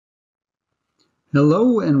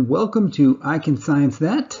Hello and welcome to I Can Science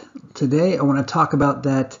That. Today I want to talk about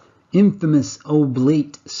that infamous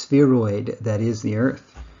oblate spheroid that is the Earth.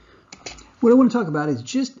 What I want to talk about is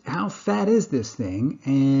just how fat is this thing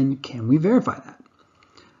and can we verify that?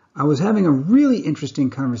 I was having a really interesting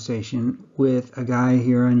conversation with a guy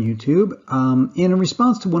here on YouTube in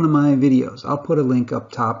response to one of my videos. I'll put a link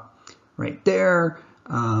up top right there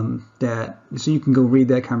so you can go read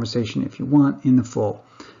that conversation if you want in the full.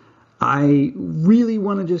 I really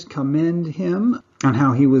want to just commend him on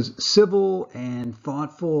how he was civil and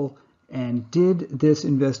thoughtful and did this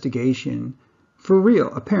investigation for real,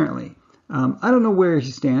 apparently. I don't know where he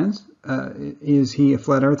stands. Is he a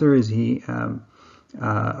flat earther? Is he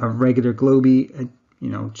a regular globey,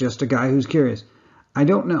 just a guy who's curious? I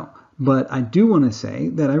don't know. But I do want to say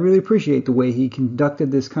that I really appreciate the way he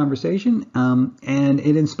conducted this conversation, and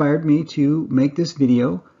it inspired me to make this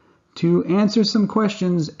video to answer some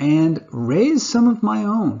questions and raise some of my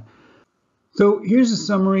own. So here's a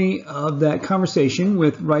summary of that conversation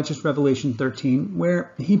with RighteousRevelationThirteen,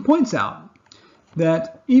 where he points out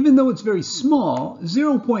that even though it's very small,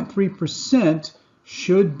 0.3%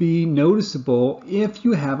 should be noticeable if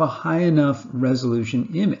you have a high enough resolution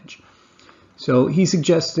image. So he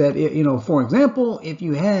suggests that, for example, if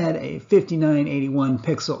you had a 5981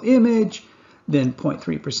 pixel image, then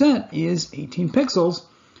 0.3% is 18 pixels.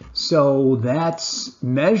 So that's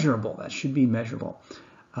measurable. That should be measurable.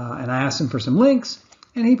 And I asked him for some links,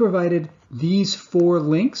 and he provided these 4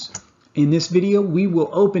 links. In this video, we will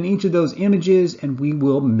open each of those images, and we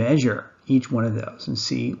will measure each one of those and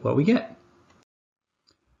see what we get.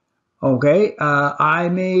 Okay, I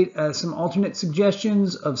made some alternate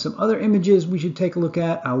suggestions of some other images we should take a look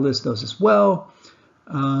at. I'll list those as well.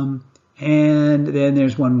 And then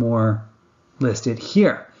there's one more listed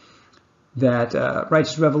here. That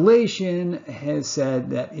Righteous Revelation has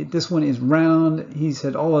said that this one is round. He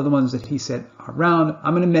said all of the ones that he said are round.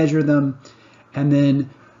 I'm going to measure them. And then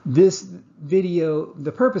this video,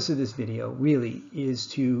 the purpose of this video really is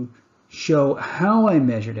to show how I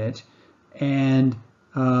measured it. And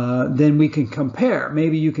then we can compare.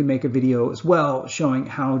 Maybe you can make a video as well showing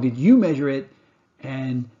how did you measure it.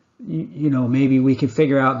 And maybe we can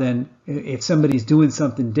figure out then if somebody's doing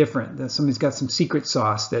something different, that somebody's got some secret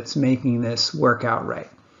sauce that's making this work out right.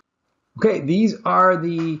 Okay, these are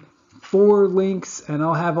the 4 links, and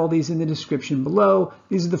I'll have all these in the description below.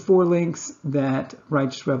 These are the 4 links that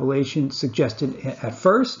Righteous Revelation suggested at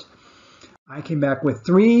first. I came back with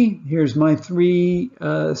 3. Here's my 3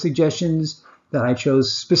 suggestions that I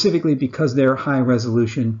chose specifically because they're high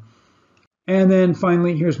resolution. And then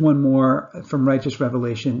finally, here's one more from Righteous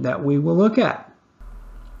Revelation that we will look at.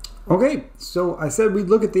 Okay, so I said we'd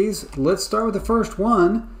look at these. Let's start with the first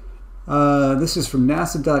one. This is from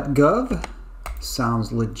nasa.gov.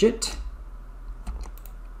 Sounds legit.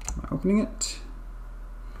 Am I opening it?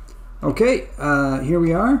 Okay, here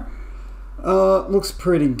we are. Looks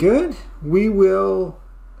pretty good. We will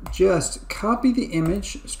just copy the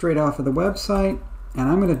image straight off of the website, and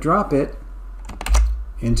I'm going to drop it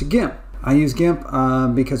into GIMP. I use GIMP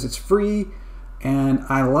because it's free, and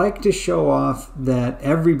I like to show off that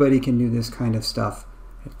everybody can do this kind of stuff.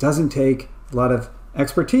 It doesn't take a lot of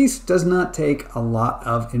expertise, does not take a lot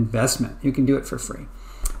of investment. You can do it for free.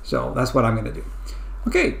 So that's what I'm going to do.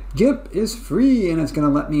 Okay, GIMP is free, and it's going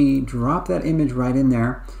to let me drop that image right in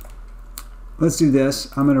there. Let's do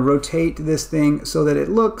this. I'm going to rotate this thing so that it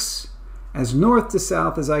looks as north to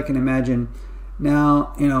south as I can imagine.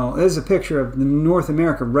 Now, there's a picture of North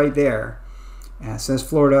America right there. It says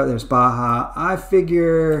Florida, there's Baja. I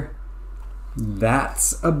figure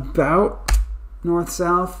that's about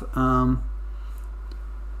north-south.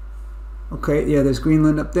 Okay, yeah, there's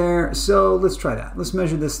Greenland up there. So let's try that. Let's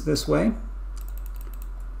measure this way.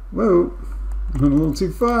 Whoa, went a little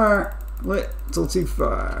too far. It's a little too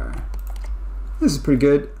far. This is pretty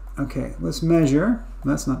good. Okay, let's measure.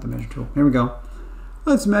 That's not the measure tool. Here we go.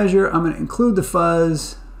 Let's measure. I'm going to include the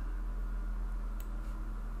fuzz,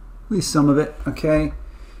 at least some of it. Okay,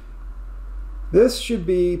 this should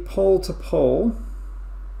be pole to pole.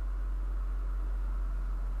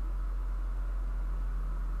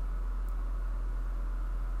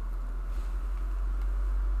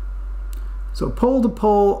 So pole to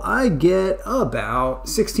pole, I get about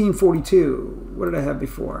 1642. What did I have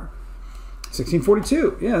before?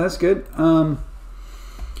 1642. Yeah, that's good.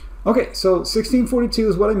 Okay, so 1642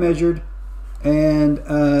 is what I measured, and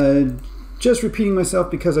just repeating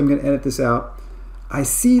myself because I'm going to edit this out. I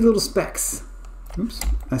see little specks. Oops.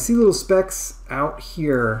 I see little specks out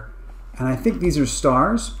here, and I think these are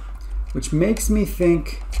stars, which makes me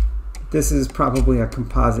think this is probably a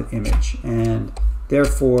composite image, and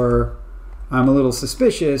therefore I'm a little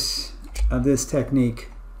suspicious of this technique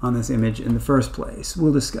on this image in the first place.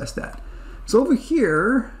 We'll discuss that. So over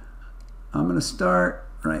here, I'm going to start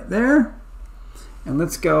right there, and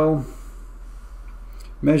let's go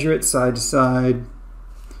measure it side to side.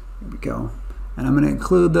 Here we go. And I'm going to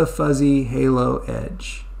include the fuzzy halo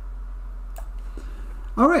edge.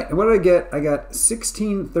 All right, what did I get? I got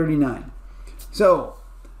 1639. So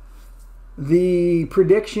the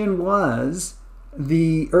prediction was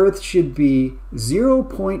the Earth should be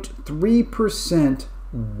 0.3%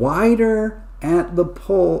 wider at the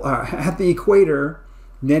pole, at the equator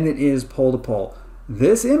than it is pole to pole.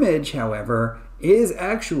 This image, however, is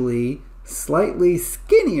actually slightly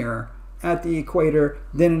skinnier at the equator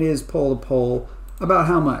than it is pole to pole. About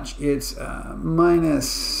how much? It's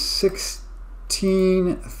minus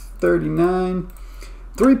 1639,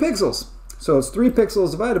 3 pixels. So it's 3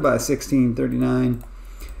 pixels divided by 1639.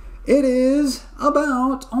 It is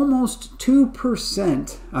about almost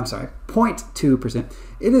 2%. I'm sorry, 0.2%.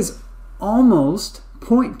 It is almost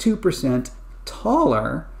 0.2%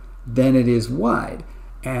 taller than it is wide.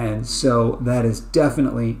 And so that is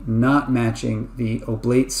definitely not matching the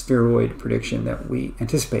oblate spheroid prediction that we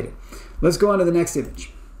anticipated. Let's go on to the next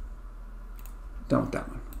image. Done with that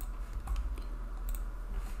one.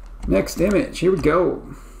 Next image, here we go.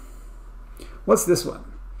 What's this one?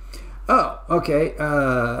 Oh, okay.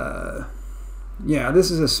 Yeah,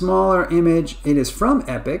 this is a smaller image. It is from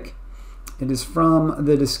Epic. It is from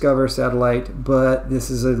the Discover satellite, but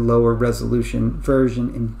this is a lower resolution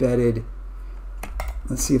version embedded.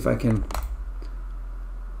 Let's see if I can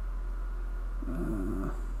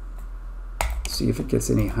see if it gets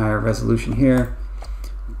any higher resolution here.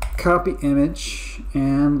 Copy image,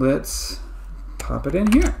 and let's pop it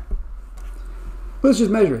in here. Let's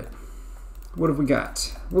just measure it. What have we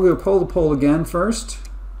got? We'll go pole to pole again first.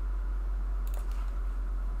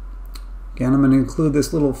 Again, I'm going to include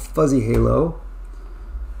this little fuzzy halo.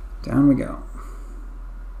 Down we go.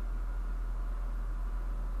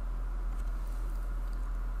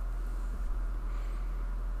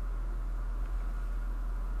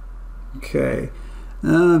 Okay,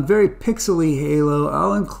 very pixely halo.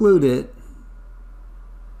 I'll include it.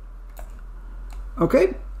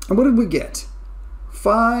 Okay, and what did we get?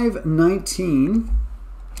 519.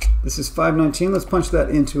 This is 519. Let's punch that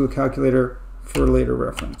into a calculator for later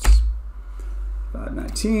reference.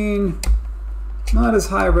 519. Not as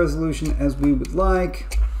high a resolution as we would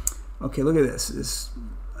like. Okay, look at this.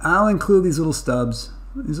 I'll include these little stubs,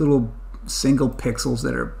 these little single pixels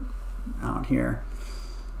that are out here.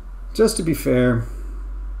 Just to be fair,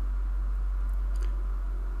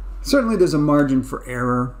 certainly there's a margin for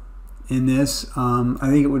error in this. I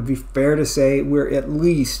think it would be fair to say we're at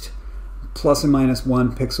least plus or minus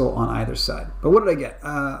 1 pixel on either side. But what did I get?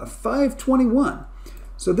 521.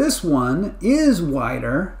 So this one is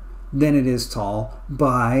wider than it is tall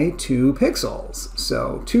by 2 pixels.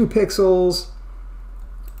 So 2 pixels,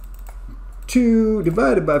 2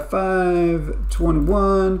 divided by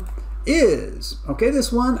 521 is, okay,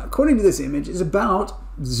 this one, according to this image, is about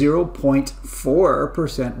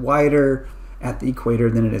 0.4% wider at the equator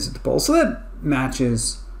than it is at the pole. So that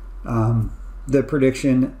matches the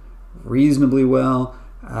prediction reasonably well.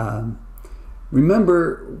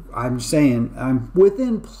 Remember, I'm saying I'm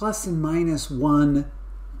within plus and minus 1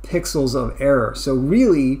 pixels of error. So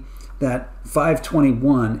really, that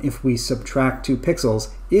 521, if we subtract 2 pixels,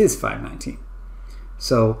 is 519.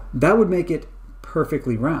 So that would make it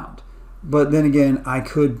perfectly round. But then again, I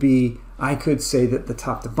could say that the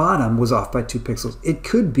top to bottom was off by 2 pixels. It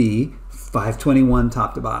could be 521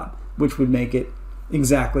 top to bottom, which would make it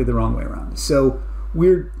exactly the wrong way around. So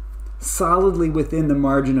we're solidly within the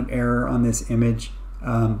margin of error on this image.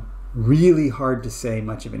 Really hard to say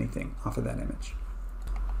much of anything off of that image.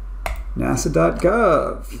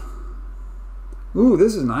 NASA.gov. Ooh,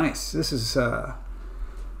 this is nice. This is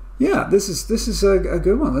yeah, this is a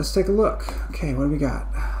good one. Let's take a look. Okay, what do we got?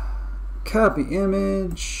 Copy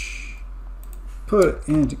image, put it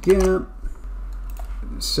into GIMP.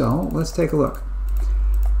 So let's take a look.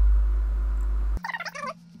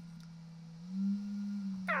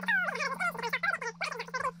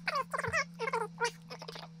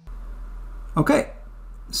 Okay,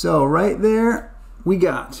 so right there we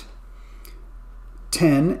got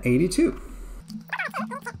 1082.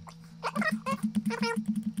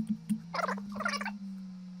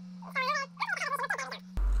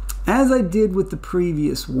 As I did with the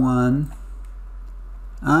previous one,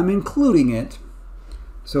 I'm including it.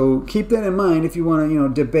 So keep that in mind if you want to,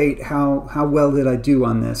 debate how well did I do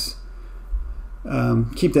on this.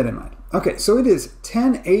 Keep that in mind. Okay, so it is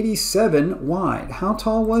 1087 wide. How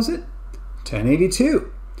tall was it?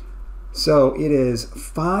 1082. So it is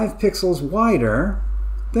 5 pixels wider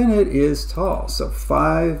than it is tall. So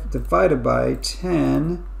 5 divided by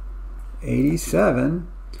 1087,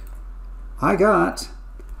 I got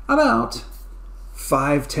about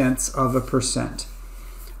 0.5%.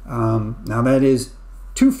 Now that is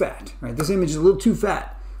too fat, right? This image is a little too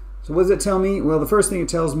fat. So what does it tell me? Well, the first thing it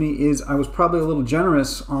tells me is I was probably a little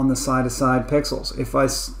generous on the side-to-side pixels. If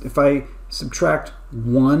I subtract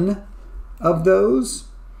one of those,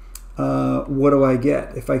 what do I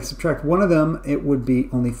get? If I subtract one of them, it would be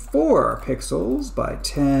only 4 pixels by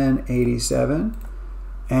 1087,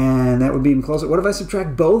 and that would be even closer. What if I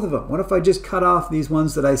subtract both of them? What if I just cut off these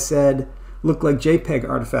ones that I said look like JPEG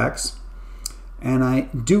artifacts, and I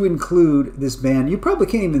do include this band? You probably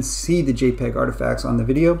can't even see the JPEG artifacts on the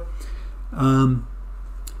video.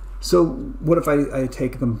 So what if I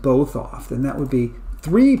take them both off? Then that would be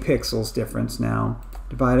 3 pixels difference now,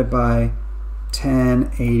 divided by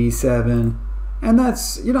 1087, and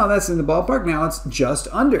that's, you know, that's in the ballpark. Now it's just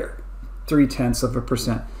under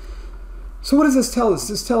 0.3%. So what does this tell us?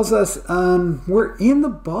 This tells us we're in the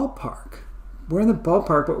ballpark. We're in the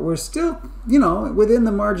ballpark, but we're still, you know, within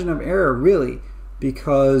the margin of error, really,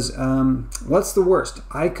 because what's the worst?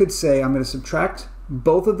 I could say I'm going to subtract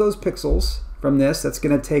both of those pixels from this. That's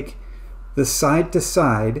going to take the side to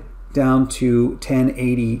side down to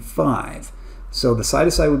 1085. So the side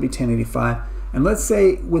to side would be 1085. And let's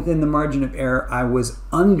say within the margin of error, I was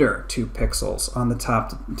under 2 pixels on the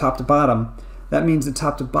top to bottom. That means the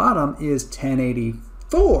top to bottom is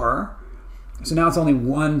 1084. So now it's only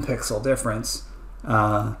 1 pixel difference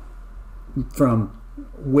from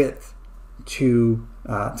width to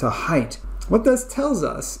height. What this tells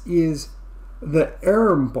us is the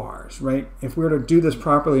error bars, right? If we were to do this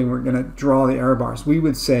properly and we're going to draw the error bars, we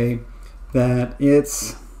would say that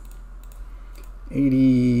it's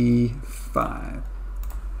 85.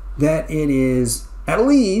 That it is at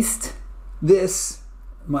least this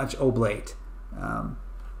much oblate,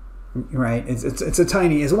 right? It's a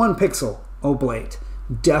tiny, it's 1 pixel oblate,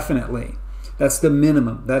 definitely. That's the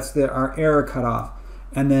minimum. That's our error cutoff.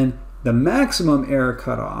 And then the maximum error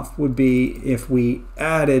cutoff would be if we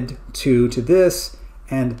added 2 to this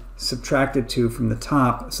and subtracted 2 from the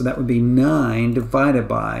top. So that would be 9 divided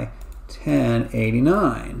by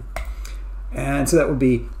 1089. And so that would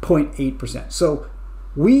be 0.8%. So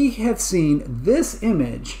we have seen this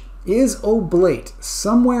image is oblate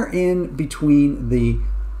somewhere in between the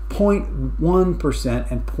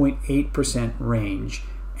 0.1% and 0.8% range.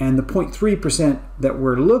 And the 0.3% that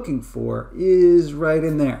we're looking for is right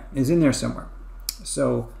in there, is in there somewhere.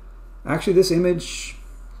 So actually this image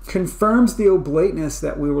confirms the oblateness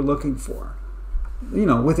that we were looking for, you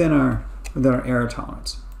know, within our error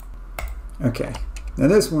tolerance. Okay, now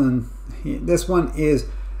this one is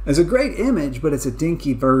a great image, but it's a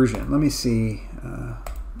dinky version. Let me see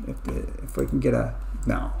if we can get a,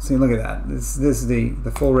 no, see, look at that. This is the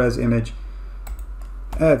full res image.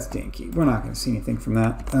 That's dinky. We're not going to see anything from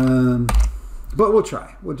that, but we'll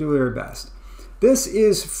try. We'll do our best. This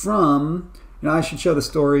is from, you know, I should show the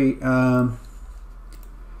story.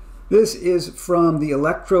 This is from the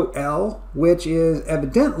Electro L, which is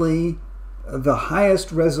evidently the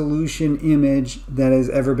highest resolution image that has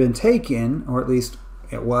ever been taken, or at least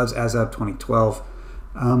it was as of 2012.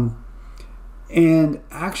 And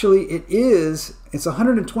actually it's a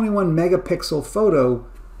 121 megapixel photo,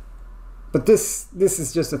 but this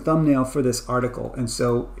is just a thumbnail for this article, and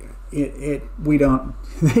so they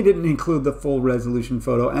didn't include the full resolution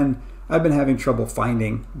photo, and I've been having trouble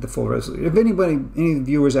finding the full resolution. If any of the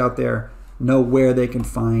viewers out there know where they can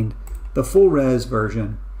find the full res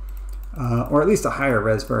version, or at least a higher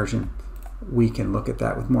res version, we can look at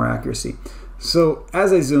that with more accuracy. So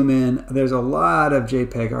as I zoom in, there's a lot of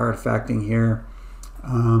JPEG artifacting here.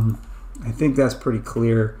 I think that's pretty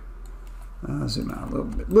clear. Zoom out a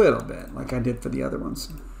little bit, like I did for the other ones.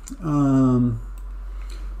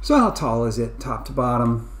 So how tall is it, top to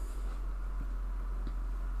bottom?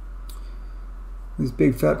 These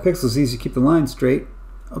big fat pixels, easy to keep the line straight.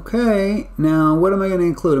 Okay, now what am I going to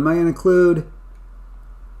include? Am I going to include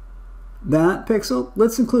that pixel?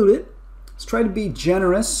 Let's include it. Let's try to be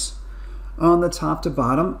generous on the top to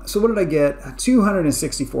bottom. So what did I get?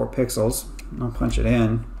 264 pixels. I'll punch it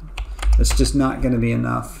in. It's just not going to be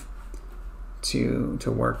enough to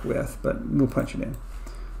work with, but we'll punch it in.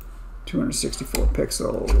 264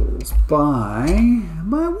 pixels by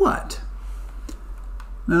what?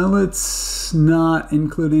 Now let's not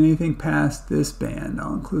include anything past this band.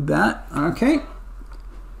 I'll include that. Okay.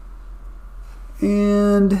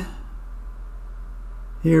 And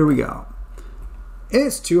here we go.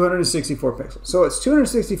 It's 264 pixels. So it's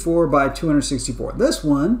 264 by 264. This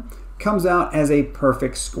one comes out as a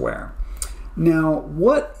perfect square. Now,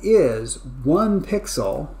 what is 1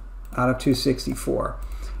 pixel out of 264?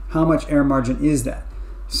 How much error margin is that?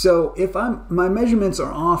 So if my measurements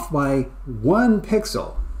are off by 1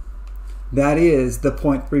 pixel, that is the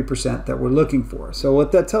 0.3% that we're looking for. So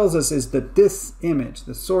what that tells us is that this image,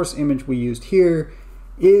 the source image we used here,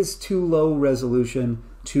 is too low resolution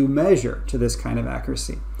to measure to this kind of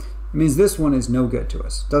accuracy. It means this one is no good to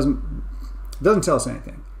us. Doesn't tell us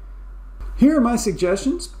anything. Here are my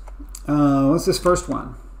suggestions. What's this first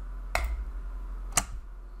one?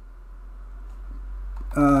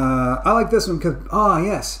 I like this one because,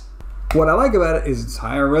 yes. What I like about it is it's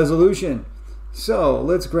higher resolution. So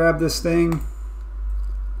let's grab this thing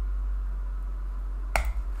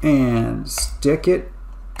and stick it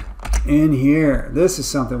in here. This is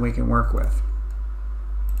something we can work with.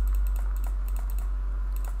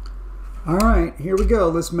 All right, here we go.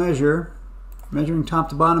 Let's measure. Measuring top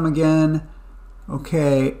to bottom again.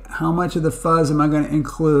 Okay, how much of the fuzz am I going to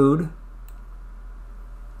include?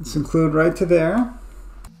 Let's include right to there.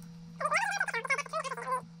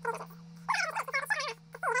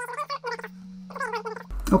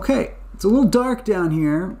 Okay, it's a little dark down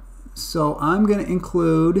here, so I'm going to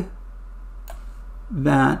include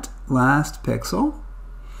that last pixel.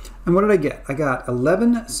 And what did I get? I got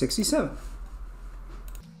 1167.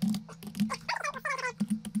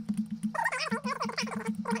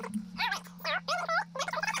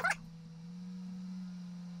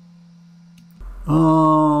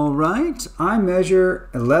 All right, I measure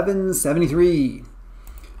 1173.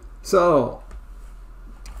 So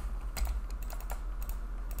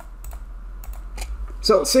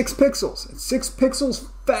 6 pixels. It's 6 pixels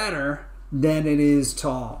fatter than it is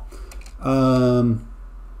tall.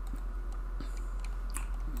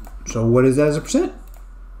 So what is that as a percent?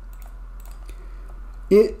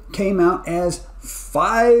 It came out as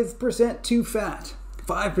 5% too fat.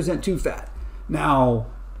 5% too fat. Now,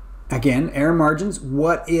 again, error margins.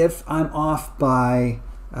 What if I'm off by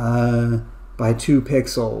 2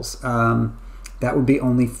 pixels? That would be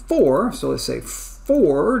only 4. So let's say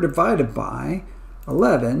 4 divided by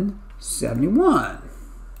 1171.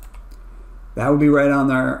 That would be right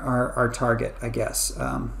on our target, I guess.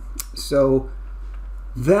 So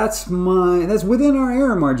that's within our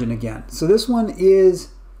error margin again. So this one is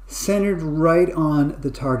centered right on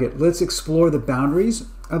the target. Let's explore the boundaries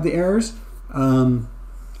of the errors.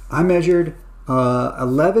 I measured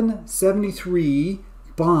 1173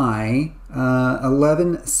 by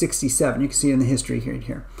 1167. You can see it in the history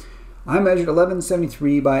here. I measured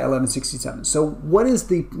 1173 by 1167. So what is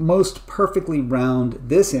the most perfectly round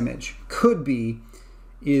this image could be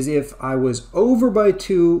is if I was over by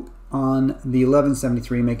 2 on the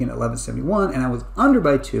 1173, making it 1171, and I was under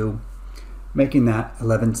by 2, making that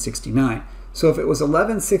 1169. So if it was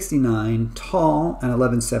 1169 tall and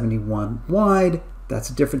 1171 wide, that's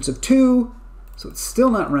a difference of 2. So it's still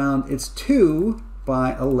not round. It's 2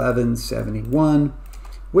 by 1171,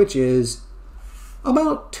 which is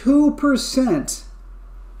about 2%,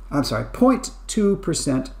 I'm sorry,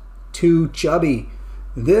 0.2% too chubby.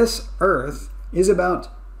 This Earth is about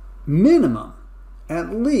minimum,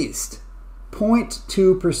 at least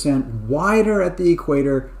 0.2% wider at the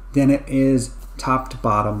equator than it is top to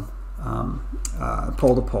bottom,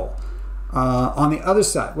 pole to pole. On the other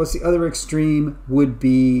side, what's the other extreme would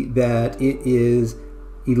be that it is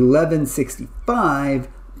 1165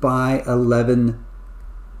 by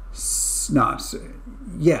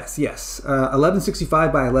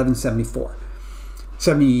 1165 by 1174.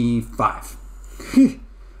 75.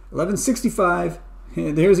 1165.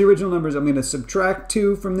 There's the original numbers. I'm going to subtract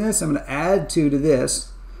 2 from this. I'm going to add 2 to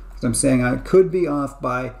this. So I'm saying I could be off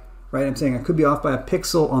by, right? I'm saying I could be off by a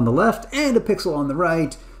pixel on the left and a pixel on the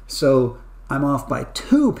right. So I'm off by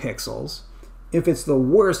 2 pixels. If it's the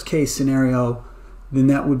worst case scenario, then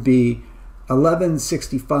that would be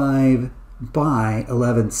 1165 by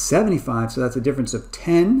 1175. So that's a difference of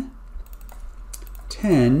 10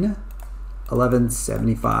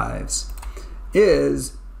 1175s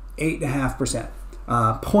is 8.5%.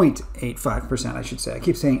 0.85%, I should say. I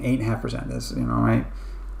keep saying 8.5%. That's, right?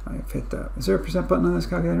 I've hit that. Is there a percent button on this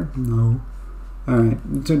calculator? No. All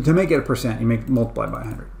right. To make it a percent, you multiply by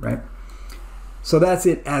 100, right? So that's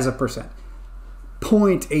it as a percent.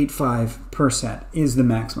 0.85% is the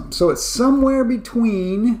maximum. So it's somewhere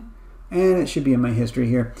between, and it should be in my history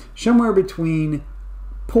here, somewhere between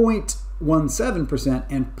 0.17%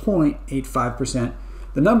 and 0.85%.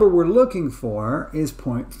 The number we're looking for is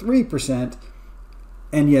 0.3%.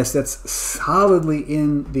 And yes, that's solidly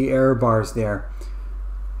in the error bars there.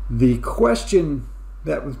 The question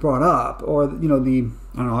that was brought up, or I don't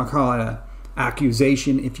know, I'll call it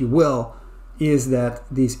accusation, if you will, is that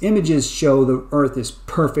these images show the Earth is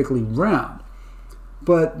perfectly round.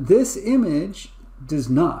 But this image does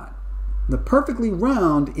not. The perfectly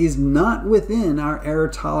round is not within our error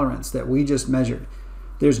tolerance that we just measured.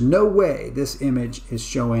 There's no way this image is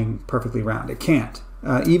showing perfectly round. It can't.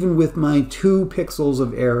 Even with my 2 pixels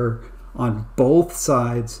of error on both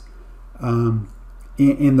sides,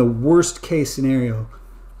 in the worst case scenario,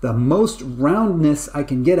 the most roundness I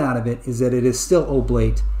can get out of it is that it is still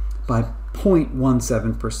oblate by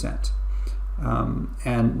 0.17%.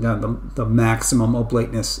 And the maximum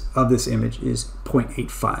oblateness of this image is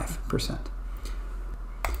 0.85%.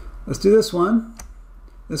 Let's do this one.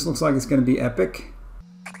 This looks like it's going to be epic.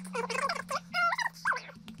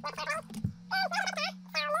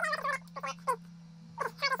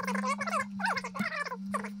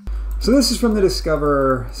 So this is from the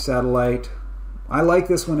Discover satellite. I like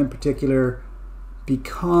this one in particular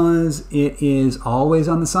because it is always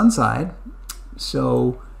on the sun side.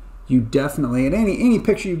 So you definitely, and any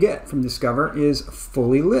picture you get from Discover is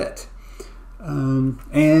fully lit.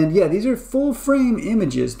 And yeah, these are full frame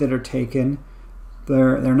images that are taken.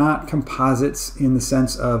 They're not composites in the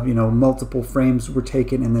sense of, you know, multiple frames were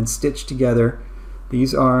taken and then stitched together.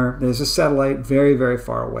 There's a satellite very, very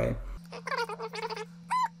far away.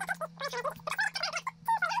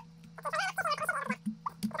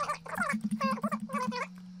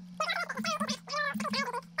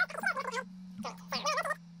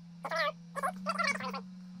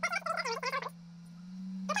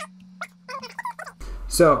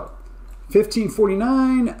 So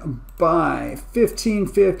 1549 by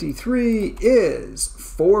 1553 is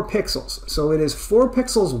 4 pixels. So it is 4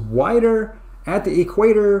 pixels wider at the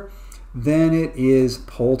equator than it is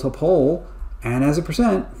pole to pole. And as a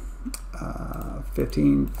percent,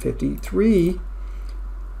 1553,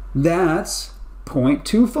 that's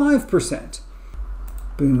 0.25%.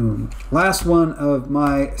 Boom. Last one of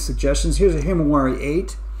my suggestions. Here's a Himawari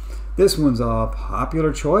 8. This one's a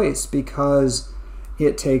popular choice because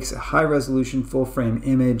it takes a high resolution full frame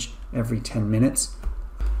image every 10 minutes.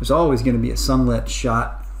 There's always going to be a sunlit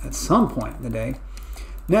shot at some point in the day.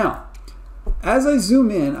 Now, as I zoom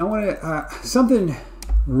in, I want to, something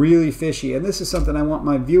really fishy, and this is something I want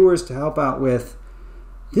my viewers to help out with.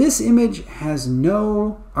 This image has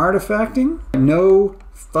no artifacting, no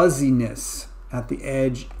fuzziness at the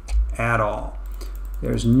edge at all.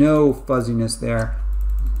 There's no fuzziness there.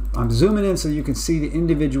 I'm zooming in so you can see the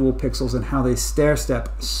individual pixels and how they stair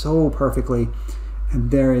step so perfectly,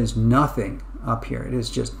 and there is nothing up here. It is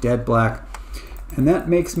just dead black, and that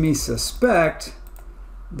makes me suspect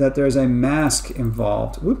that there's a mask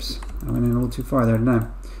involved. Whoops, I went in a little too far there, didn't I?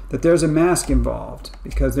 That there's a mask involved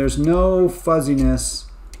because there's no fuzziness.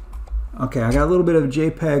 Okay, I got a little bit of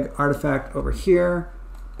JPEG artifact over here,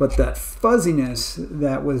 but that fuzziness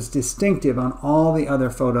that was distinctive on all the other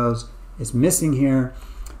photos is missing here.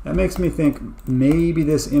 That makes me think maybe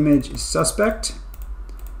this image is suspect.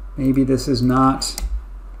 Maybe this is not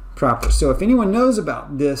proper. So if anyone knows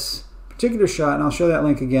about this particular shot, and I'll show that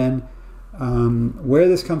link again, where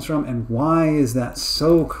this comes from and why is that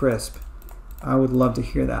so crisp, I would love to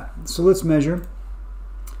hear that. So let's measure.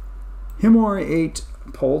 Himawari 8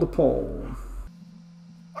 pole to pole.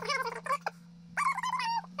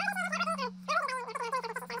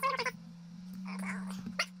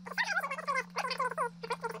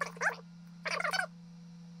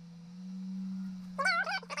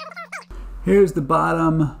 Here's the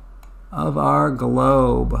bottom of our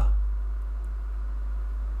globe.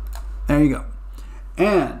 There you go.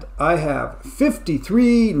 And I have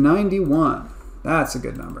 5391. That's a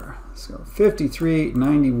good number. Let's go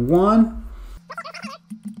 5391.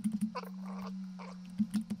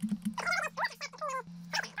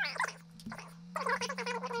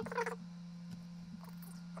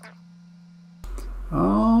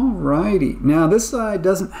 Alrighty. Now this side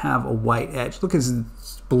doesn't have a white edge. Look, it's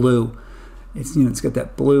blue. It's, you know, it's got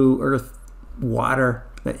that blue earth water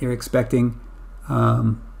that you're expecting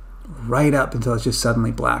right up until it's just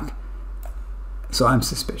suddenly black. So I'm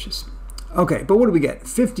suspicious. Okay, but what do we get?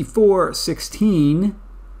 5416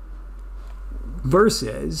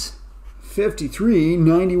 versus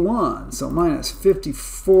 5391. So minus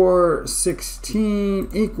 5416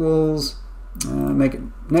 equals, make it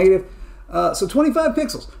negative. So 25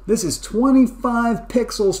 pixels. This is 25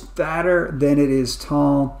 pixels fatter than it is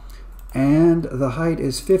tall. And the height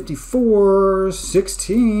is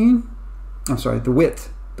 5416. I'm sorry, the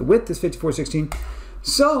width. The width is 5416.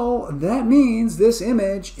 So that means this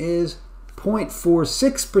image is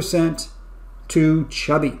 0.46% too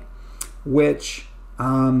chubby, which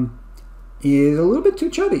is a little bit too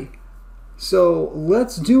chubby. So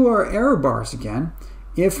let's do our error bars again.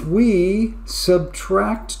 If we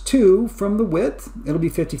subtract 2 from the width, it'll be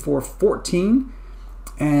 5414.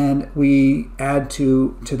 And we add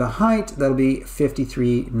 2 to the height, that'll be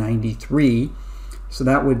 5393. So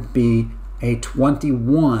that would be a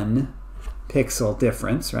 21 pixel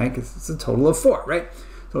difference, right? Because it's a total of 4, right?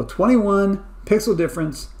 So 21 pixel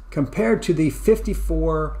difference compared to the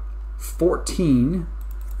 5414.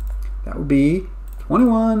 That would be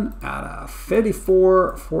 21 out of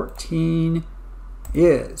 5414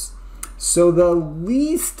 is. So the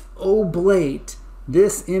least oblate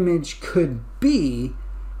this image could be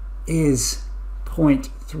is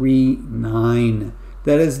 0.39.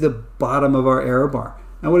 That is the bottom of our error bar.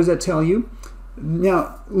 Now what does that tell you?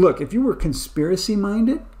 Now look, if you were conspiracy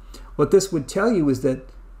minded, what this would tell you is that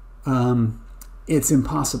it's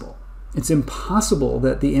impossible. It's impossible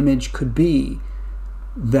that the image could be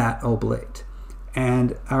that oblate.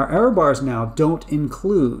 And our error bars now don't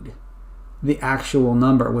include the actual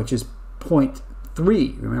number, which is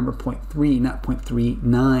 0.3. Remember, 0.3, not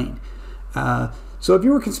 0.39. So if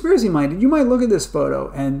you were conspiracy minded, you might look at this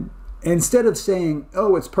photo and instead of saying,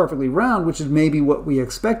 oh, it's perfectly round, which is maybe what we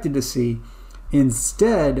expected to see,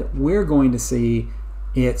 instead we're going to see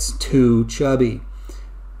it's too chubby.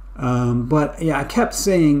 But yeah, I kept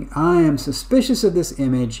saying I am suspicious of this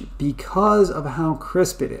image because of how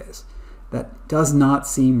crisp it is. That does not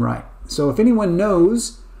seem right. So if anyone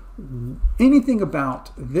knows anything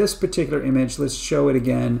about this particular image, let's show it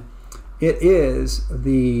again. It is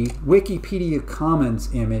the Wikipedia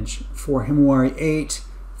Commons image for Himawari 8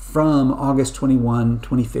 from August 21,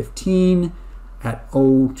 2015 at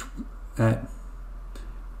looks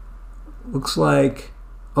like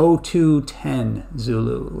 0210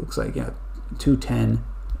 Zulu. Looks like, yeah, 2:10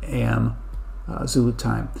 a.m. Zulu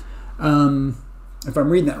time. If I'm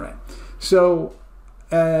reading that right. So,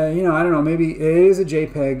 you know, I don't know, maybe it is a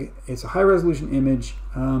JPEG. It's a high resolution image.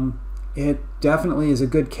 It definitely is a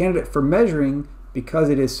good candidate for measuring because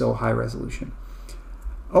it is so high resolution.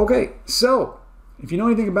 Okay, so if you know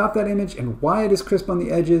anything about that image and why it is crisp on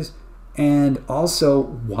the edges, and also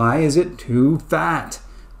why is it too fat?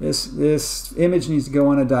 This image needs to go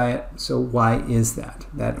on a diet, so why is that?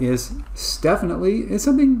 That is definitely, it's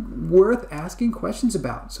something worth asking questions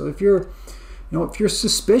about. So if you're, if you're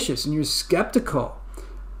suspicious and you're skeptical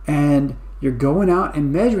and you're going out and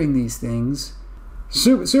measuring these things,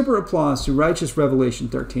 super applause to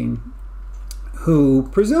RighteousRevelationThirteen, who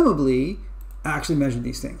presumably actually measured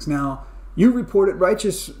these things. Now, you reported,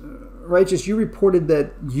 Righteous, you reported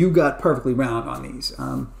that you got perfectly round on these.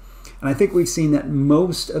 And I think we've seen that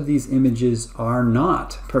most of these images are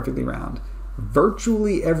not perfectly round.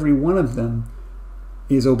 Virtually every one of them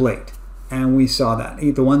is oblate. And we saw that.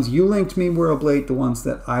 The ones you linked me were oblate. The ones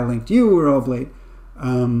that I linked you were oblate.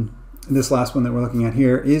 This last one that we're looking at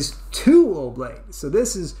here is too oblate. So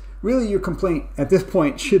this is really your complaint at this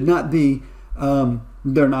point should not be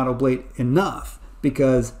they're not oblate enough,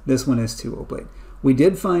 because this one is too oblate. We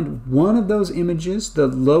did find one of those images, the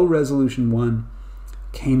low resolution one,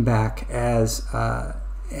 came back as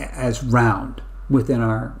round within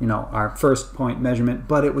our our first point measurement,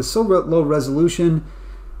 but it was so low resolution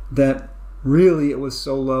that really it was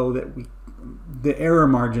so low that the error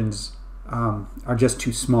margins are just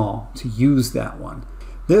too small to use that one.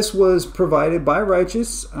 This was provided by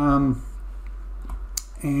Righteous, and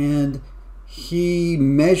he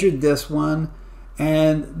measured this one,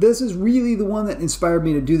 and this is really the one that inspired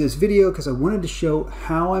me to do this video, because I wanted to show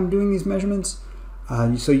how I'm doing these measurements.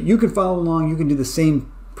 So you can follow along, you can do the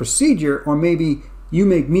same procedure, or maybe you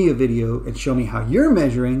make me a video and show me how you're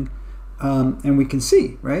measuring, and we can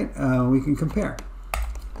see, right? We can compare.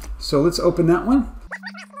 So let's open that one.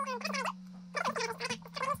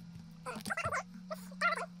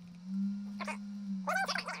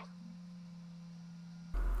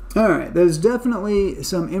 All right, there's definitely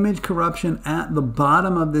some image corruption at the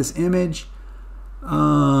bottom of this image.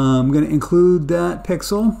 I'm going to include that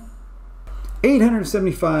pixel.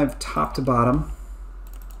 875 top to bottom.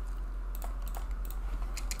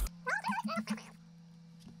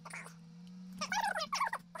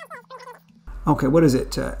 Okay, what is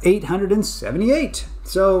it? 878.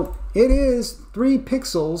 So it is 3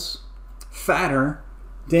 pixels fatter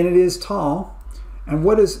than it is tall. And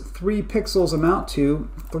what does 3 pixels amount to?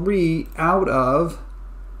 3 out of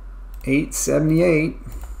 878.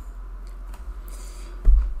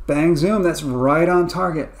 Bang, zoom, that's right on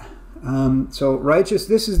target. So Righteous,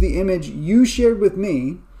 this is the image you shared with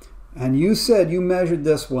me, and you said you measured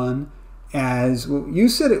this one as, well, you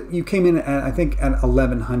said you came in at, I think, at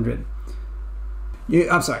 1100.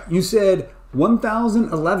 I'm sorry, you said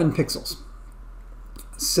 1011 pixels.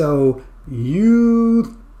 So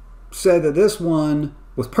you said that this one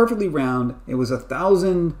was perfectly round. It was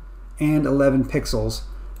 1,011 pixels.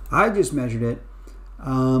 I just measured it.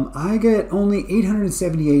 I get only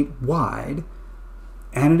 878 wide,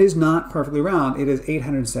 and it is not perfectly round. It is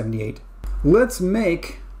 878. Let's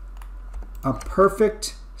make a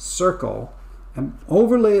perfect circle and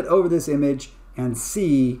overlay it over this image and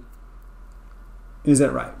see, is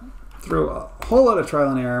that right? Through a whole lot of trial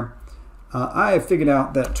and error, I have figured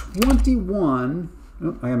out that 21,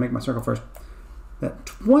 oh, I gotta make my circle first, that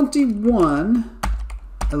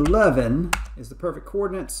 2111 is the perfect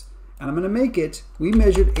coordinates, and I'm gonna make it, we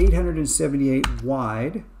measured 878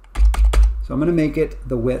 wide, so I'm gonna make it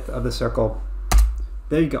the width of the circle.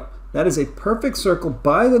 There you go. That is a perfect circle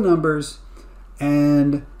by the numbers,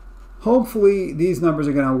 and hopefully these numbers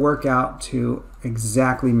are gonna work out to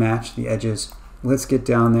exactly match the edges. Let's get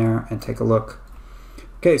down there and take a look.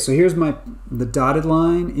 Okay, so here's the dotted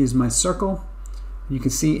line is my circle. You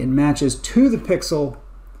can see it matches to the pixel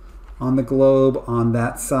on the globe on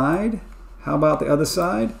that side. How about the other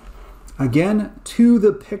side? Again, to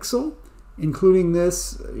the pixel, including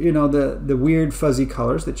this, you know, the weird fuzzy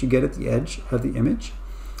colors that you get at the edge of the image.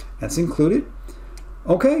 That's included.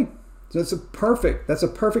 Okay, so that's a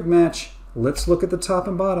perfect match. Let's look at the top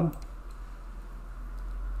and bottom.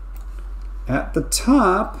 At the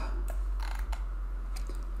top,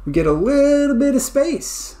 we get a little bit of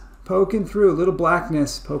space poking through, a little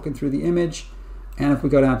blackness poking through the image. And if we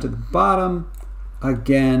go down to the bottom,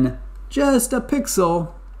 again, just a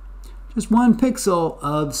pixel, just 1 pixel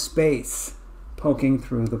of space poking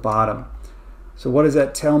through the bottom. So what does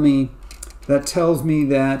that tell me? That tells me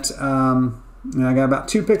that I got about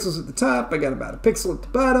 2 pixels at the top, I got about a pixel at the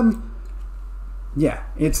bottom. Yeah,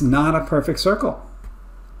 it's not a perfect circle.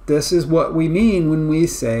 This is what we mean when we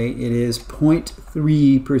say it is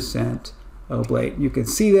 0.3% oblate. You can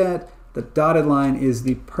see that the dotted line is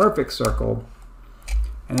the perfect circle.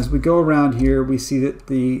 And as we go around here, we see that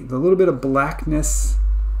the little bit of blackness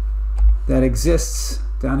that exists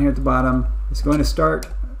down here at the bottom is going to start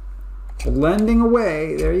blending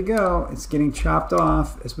away. There you go. It's getting chopped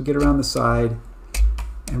off as we get around the side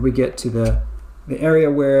and we get to the area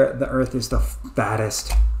where the Earth is the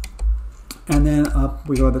fattest. And then up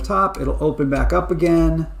we go at the top, it'll open back up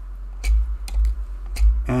again,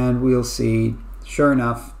 and we'll see, sure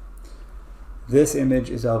enough, this image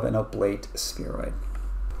is of an oblate spheroid.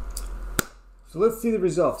 So let's see the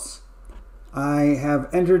results. I have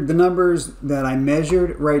entered the numbers that I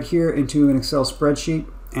measured right here into an Excel spreadsheet,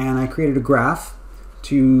 and I created a graph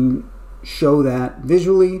to show that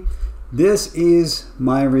visually. This is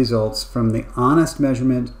my results from the honest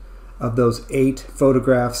measurement of those 8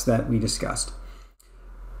 photographs that we discussed.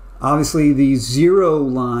 Obviously, the 0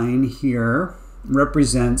 line here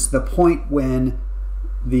represents the point when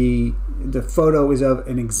the photo is of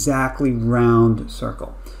an exactly round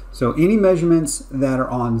circle. So any measurements that are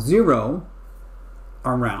on 0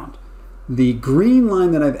 are round. The green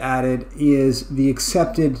line that I've added is the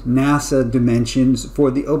accepted NASA dimensions for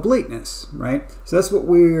the oblateness, right? So that's what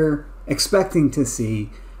we're expecting to see,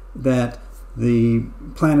 that the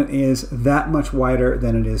planet is that much wider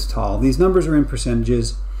than it is tall. These numbers are in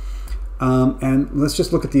percentages, and let's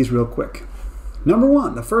just look at these real quick. Number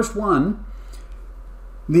 1, the first one,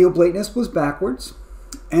 the oblateness was backwards,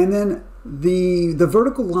 and then the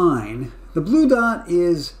vertical line, the blue dot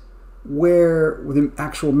is where the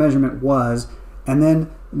actual measurement was, and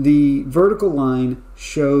then the vertical line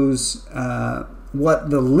shows what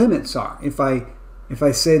the limits are. If I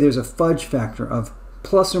say there's a fudge factor of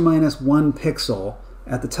plus or minus 1 pixel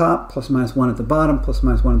at the top, plus or minus 1 at the bottom, plus or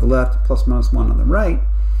minus 1 at the left, plus or minus 1 on the right.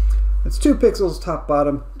 That's 2 pixels top,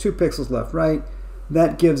 bottom, 2 pixels left, right.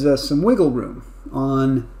 That gives us some wiggle room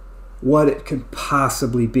on what it could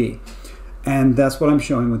possibly be. And that's what I'm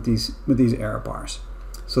showing with these error bars.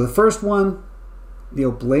 So the first one, the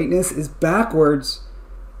oblateness is backwards,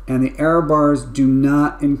 and the error bars do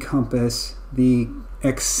not encompass the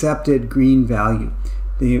accepted green value.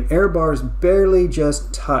 The error bars barely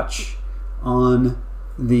just touch on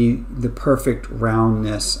the perfect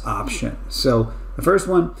roundness option. So the first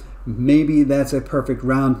one, maybe that's a perfect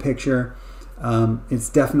round picture. It's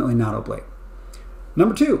definitely not oblate.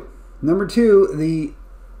 Number two, the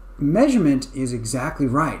measurement is exactly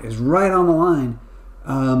right. It's right on the line.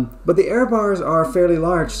 But the error bars are fairly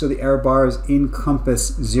large, so the error bars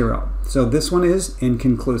encompass 0. So this one is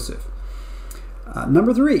inconclusive.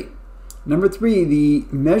 Number three, the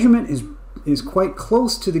measurement is quite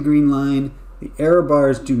close to the green line. The error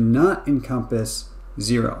bars do not encompass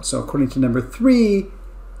 0. So according to number 3,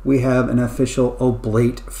 we have an official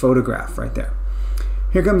oblate photograph right there.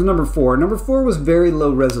 Here comes number 4. Number 4 was very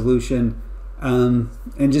low resolution and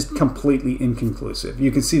just completely inconclusive.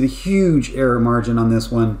 You can see the huge error margin on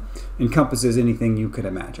this one encompasses anything you could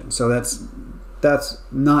imagine. So that's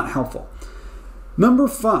not helpful. Number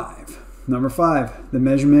 5. Number 5, the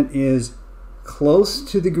measurement is close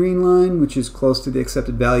to the green line, which is close to the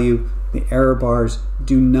accepted value. The error bars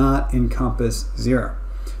do not encompass 0.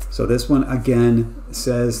 So this one again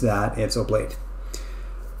says that it's oblate.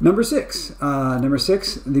 Number 6. Number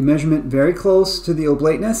 6, the measurement very close to the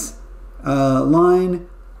oblateness line.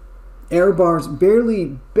 Error bars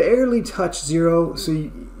barely touch 0, so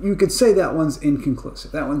you could say that one's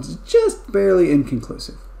inconclusive. That one's just barely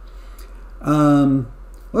inconclusive.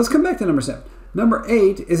 Let's come back to number 7. Number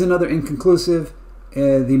 8 is another inconclusive.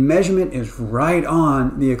 The measurement is right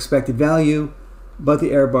on the expected value, but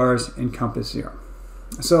the error bars encompass 0.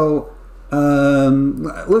 So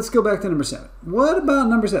let's go back to number 7. What about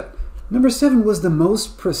number 7? Number 7 was the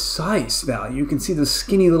most precise value. You can see the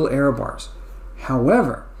skinny little error bars.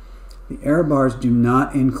 However, the error bars do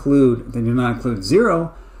not include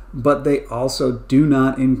 0, but they also do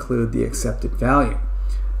not include the accepted value.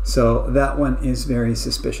 So that one is very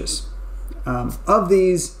suspicious. Of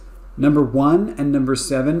these, number 1 and number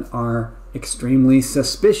 7 are extremely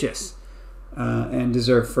suspicious and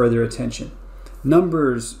deserve further attention.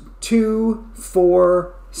 Numbers 2,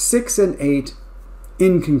 4, 6, and 8,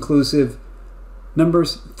 inconclusive.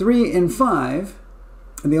 Numbers 3 and 5,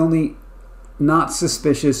 the only not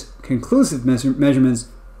suspicious conclusive measurements,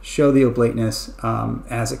 show the oblateness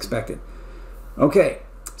as expected. Okay,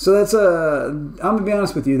 so that's I'm gonna be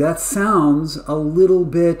honest with you, that sounds a little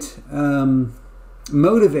bit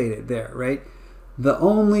motivated there, right? The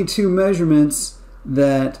only 2 measurements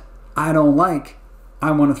that I don't like,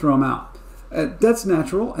 I want to throw them out. That's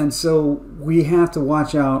natural, and so we have to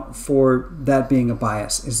watch out for that being a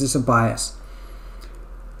bias. Is this a bias?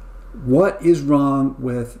 What is wrong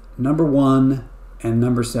with number 1 and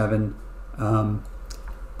number 7?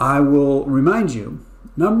 I will remind you,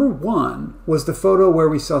 number 1 was the photo where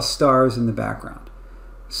we saw stars in the background.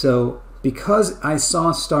 So because I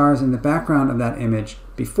saw stars in the background of that image,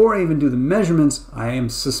 before I even do the measurements, I am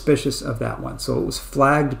suspicious of that one. So it was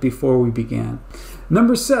flagged before we began.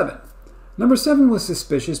 Number 7. Number 7 was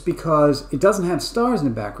suspicious because it doesn't have stars in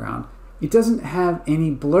the background. It doesn't have any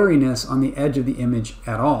blurriness on the edge of the image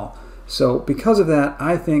at all. So because of that,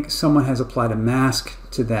 I think someone has applied a mask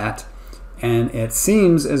to that, and it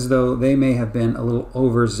seems as though they may have been a little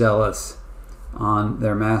overzealous on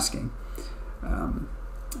their masking.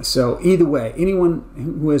 So either way, anyone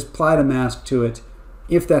who has applied a mask to it,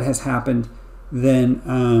 if that has happened, then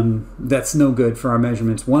that's no good for our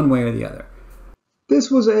measurements one way or the other. This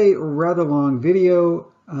was a rather long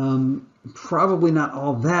video, probably not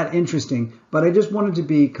all that interesting, but I just wanted to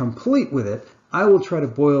be complete with it. I will try to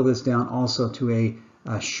boil this down also to a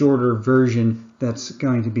shorter version that's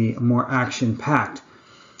going to be more action-packed.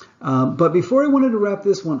 But before I wanted to wrap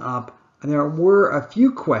this one up, there were a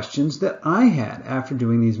few questions that I had after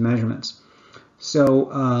doing these measurements. So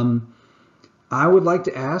I would like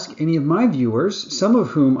to ask any of my viewers, some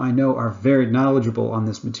of whom I know are very knowledgeable on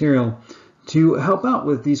this material, to help out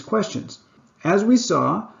with these questions. As we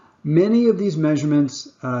saw, many of these measurements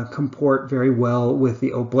comport very well with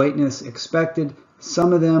the oblateness expected.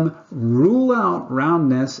 Some of them rule out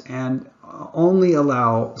roundness and only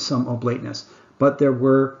allow some oblateness. But there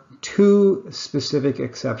were 2 specific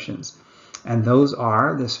exceptions. And those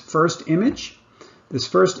are this first image. This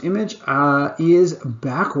first image is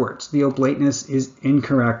backwards. The oblateness is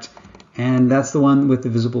incorrect. And that's the one with the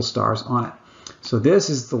visible stars on it. So this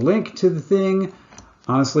is the link to the thing.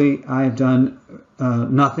 Honestly, I've done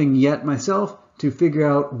nothing yet myself to figure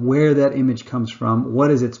out where that image comes from. What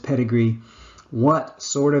is its pedigree? What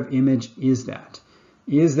sort of image is that?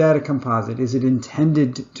 Is that a composite? Is it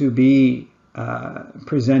intended to be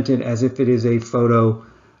presented as if it is a photo?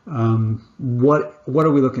 What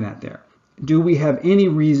are we looking at there? Do we have any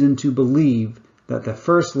reason to believe that the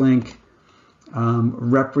first link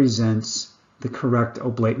represents the correct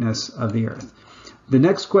oblateness of the Earth? The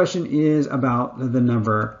next question is about the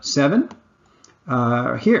number 7.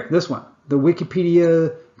 Here, this one, the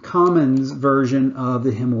Wikipedia Commons version of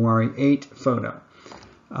the Himawari 8 photo.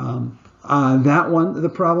 That one, the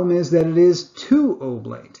problem is that it is too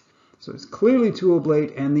oblate. So it's clearly too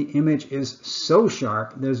oblate, and the image is so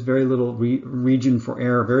sharp, there's very little region for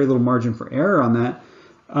error, very little margin for error on that.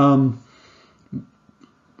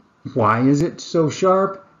 Why is it so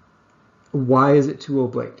sharp? Why is it too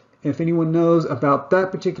oblate? If anyone knows about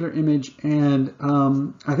that particular image, and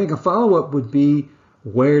I think a follow-up would be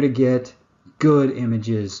where to get good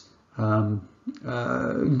images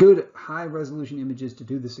good high resolution images to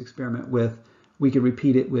do this experiment with, we could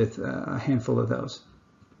repeat it with a handful of those.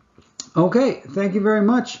 Okay, thank you very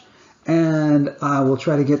much. And we'll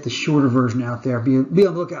try to get the shorter version out there. Be on the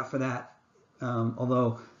lookout for that.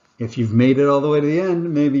 Although, if you've made it all the way to the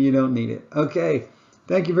end, maybe you don't need it. Okay,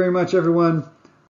 thank you very much, everyone.